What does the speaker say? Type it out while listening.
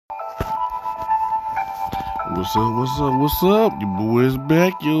What's up, what's up, what's up? Your boy is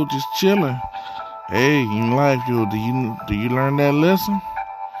back, yo, just chilling. Hey, in life, yo, do you learn that lesson?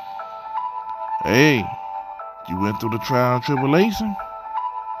 Hey, you went through the trial and tribulation?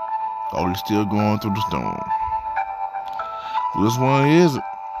 Or you still going through the storm? Which one is it?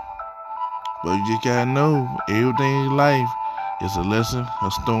 But you just gotta know, everything in life is a lesson,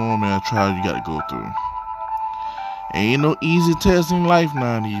 a storm, and a trial you gotta go through. Ain't no easy test in life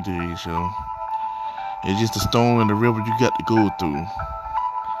now these days, yo. It's just a storm and the river you got to go through.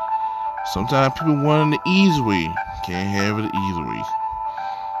 Sometimes people want it the easy way. Can't have it the easy way.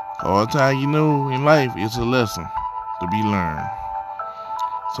 All the time, in life, it's a lesson to be learned.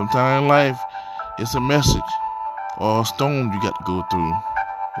 Sometimes in life, it's a message or a storm you got to go through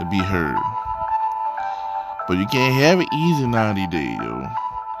to be heard. But you can't have it easy now these days, yo.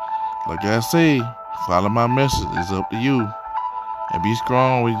 Like I say, follow my message. It's up to you. And be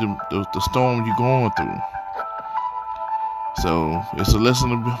strong with the storm you're going through. So, it's a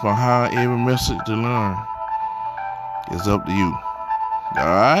lesson behind every message to learn. It's up to you.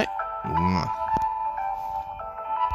 Alright?